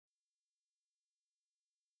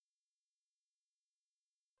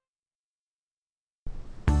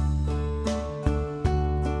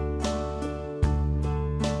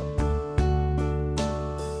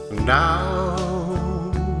now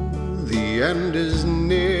the end is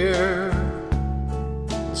near,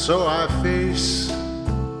 so I face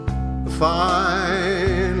the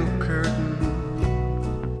final curtain.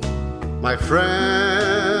 My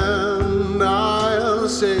friend, I'll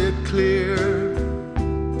say it clear,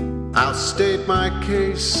 I'll state my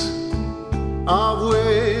case, of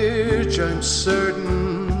which I'm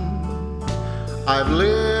certain. I've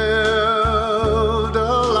lived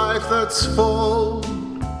a life that's full.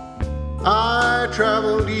 I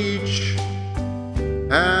traveled each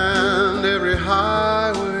and every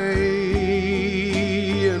highway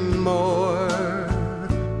and more,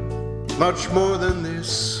 much more than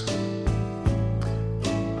this.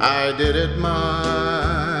 I did it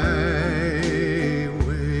my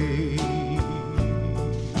way.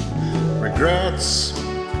 Regrets,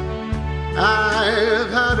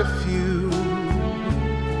 I've had a few,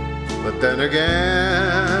 but then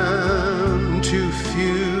again, too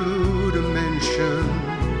few to mention.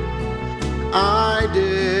 I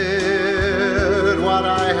did what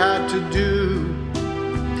I had to do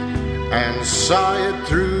and saw it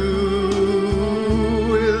through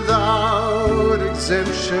without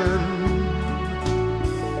exemption.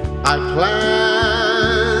 I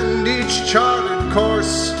planned each charted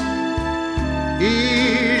course,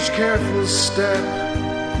 each careful step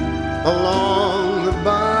along the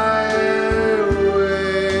byway,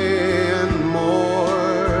 and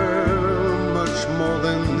more, much more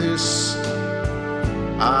than this.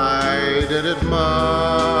 I did it my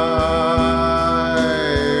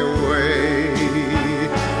way.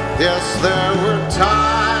 Yes, there were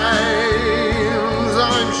times,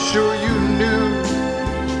 I'm sure you knew,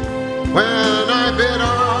 when I bit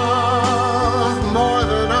off more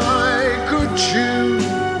than I could chew.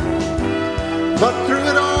 But through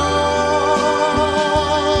it all,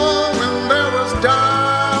 when there was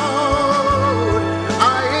doubt,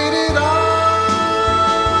 I ate it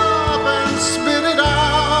up and spit it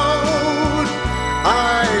out. I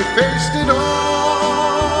faced it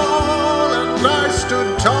all and I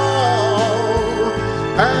stood tall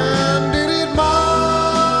and did it my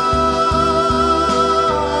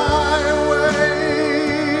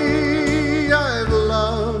way. I've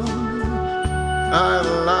loved, I've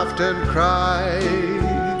laughed and cried,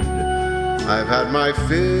 I've had my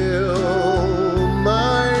fill,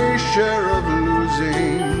 my share of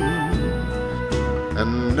losing,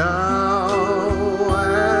 and now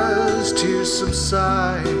as tears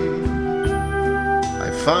subside, I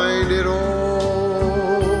find it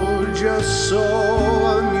all just so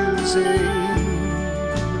amusing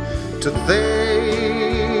to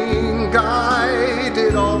think I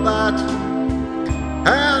did all that,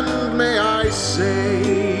 and may I say,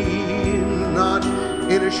 not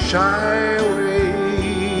in a shy way.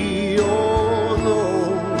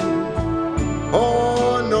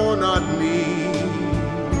 Oh no, not me.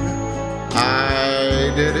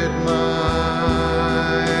 I did it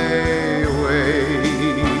my way.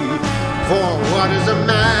 For what is a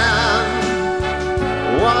man?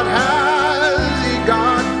 What has he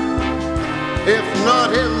got? If not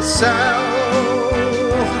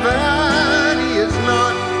himself, then he is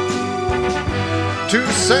not to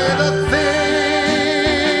say the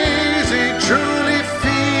things he truly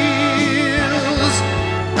feels,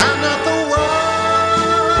 and not the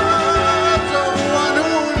words of one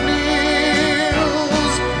who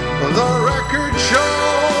kneels. The record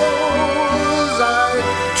shows I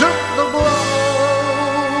took the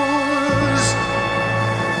blows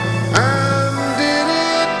and did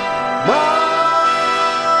it my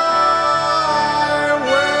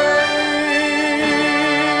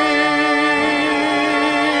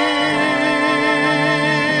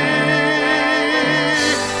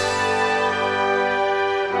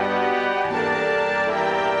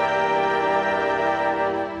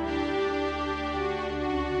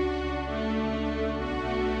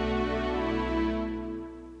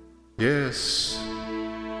Yes,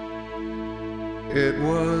 it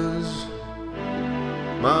was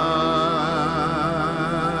my